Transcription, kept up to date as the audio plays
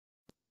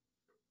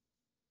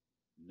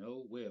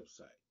No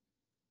website.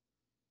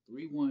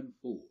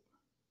 314-222-0494.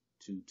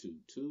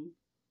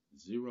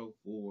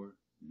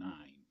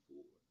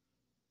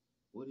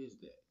 What is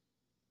that?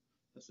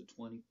 That's a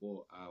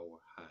 24-hour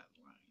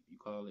hotline. If you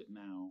call it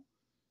now,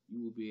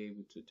 you will be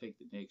able to take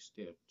the next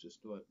step to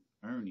start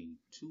earning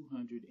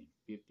 $250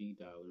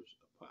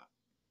 a pop.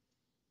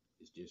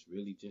 It's just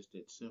really just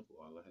that simple.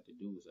 All I have to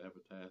do is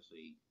advertise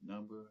a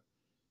number,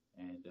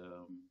 and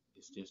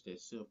it's just that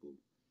simple.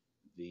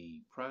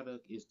 The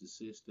product is the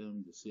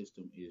system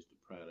is the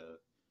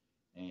product,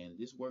 and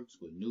this works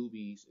for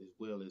newbies as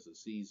well as a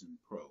seasoned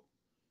pro.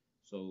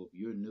 So if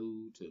you're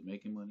new to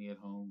making money at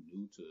home,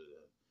 new to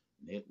the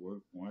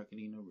network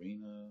marketing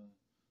arena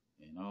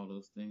and all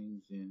those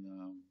things, then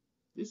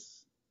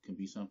this can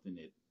be something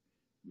that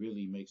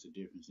really makes a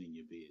difference in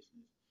your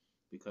business,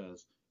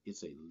 because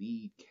it's a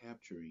lead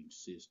capturing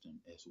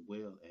system as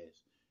well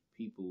as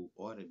people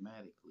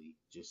automatically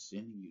just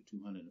sending you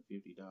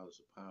 $250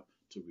 a pop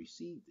to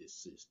receive this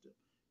system.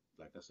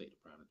 Like I say, the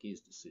product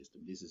is the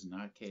system. This is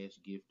not cash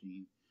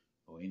gifting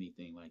or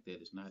anything like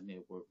that. It's not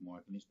network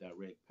marketing. It's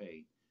direct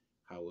pay.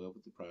 However,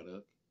 the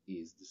product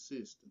is the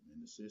system,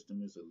 and the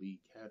system is a lead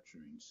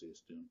capturing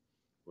system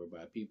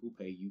whereby people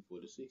pay you for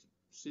the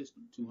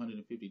system,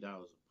 $250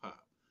 a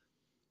pop.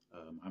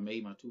 I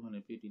made my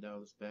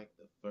 $250 back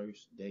the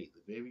first day,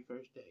 the very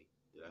first day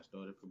that I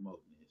started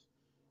promoting this.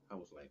 I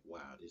was like,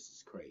 wow, this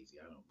is crazy.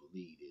 I don't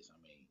believe this. I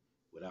mean,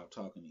 without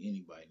talking to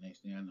anybody,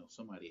 next thing I know,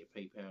 somebody had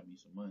PayPal me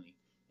some money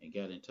and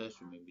got in touch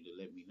with me to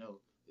let me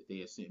know that they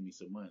had sent me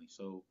some money.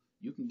 So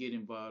you can get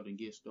involved and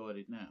get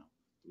started now.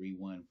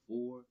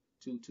 314-222-0494.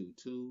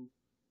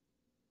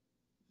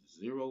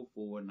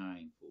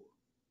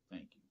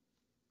 Thank you.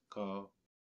 Call,